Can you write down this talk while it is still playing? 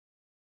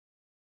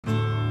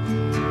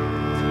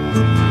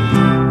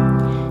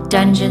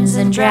Dungeons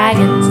and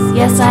Dragons.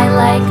 Yes, I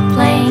like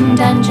playing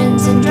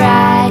Dungeons and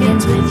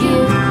Dragons with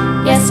you.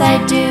 Yes, I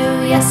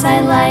do. Yes,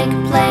 I like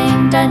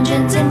playing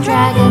Dungeons and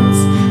Dragons.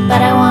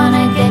 But I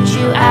wanna get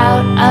you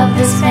out of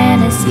this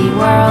fantasy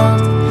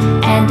world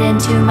and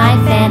into my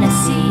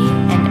fantasy,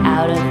 and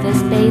out of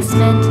this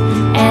basement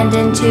and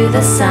into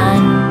the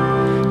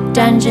sun.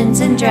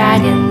 Dungeons and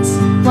Dragons.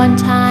 One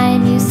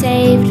time you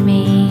saved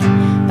me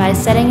by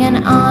setting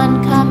an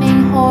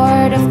oncoming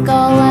horde of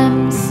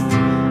golems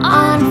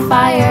on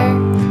fire.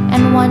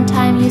 And one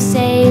time you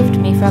saved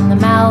me from the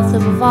mouth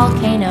of a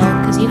volcano,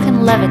 'cause you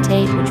can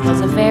levitate, which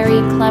was a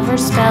very clever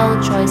spell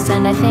choice.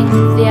 And I think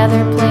the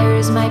other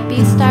players might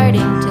be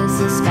starting to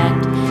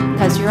suspect,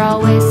 'cause you're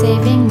always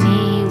saving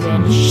me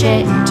when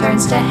shit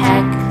turns to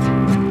heck.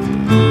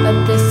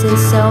 But this is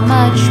so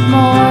much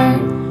more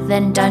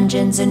than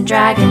Dungeons and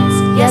Dragons.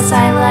 Yes,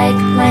 I like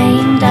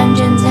playing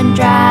Dungeons and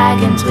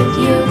Dragons with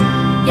you.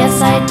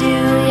 Yes, I do.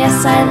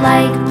 Yes, I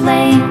like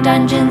playing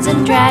Dungeons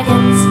and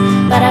Dragons.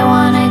 But I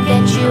wanna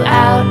get you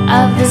out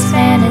of this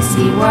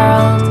fantasy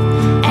world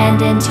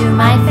and into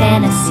my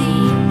fantasy,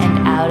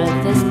 and out of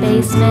this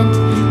basement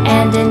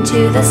and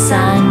into the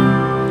sun.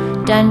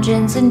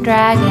 Dungeons and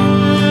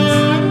Dragons.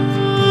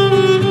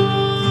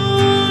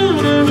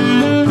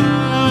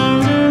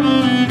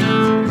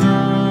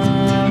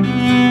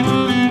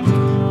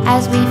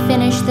 As we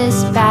finish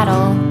this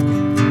battle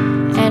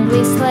and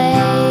we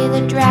slay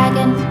the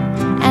dragon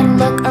and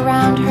look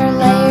around her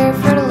lair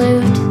for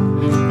loot,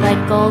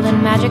 like gold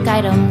and magic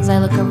items, I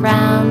look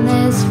around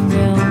this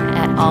room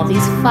at all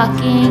these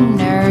fucking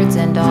nerds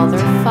and all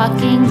their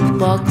fucking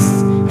books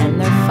and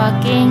their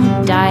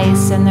fucking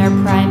dice and their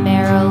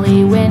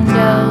primarily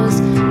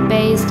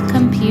Windows-based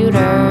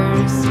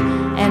computers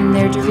and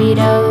their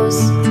Doritos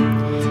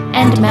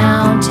and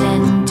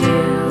Mountain Dew.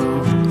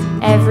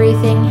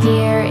 Everything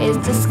here is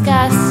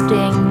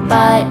disgusting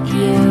but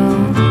you.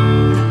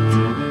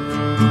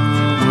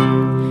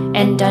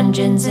 And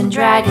Dungeons and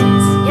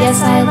Dragons.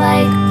 Yes, I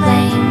like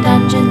playing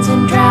Dungeons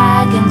and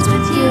Dragons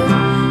with you.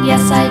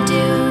 Yes, I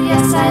do.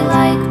 Yes, I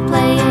like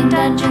playing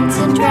Dungeons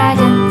and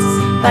Dragons.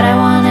 But I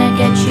wanna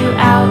get you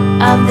out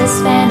of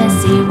this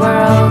fantasy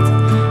world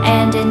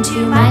and into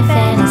my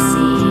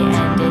fantasy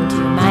and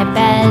into my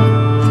bed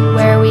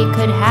where we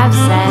could have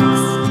sex.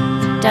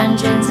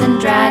 Dungeons and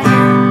Dragons.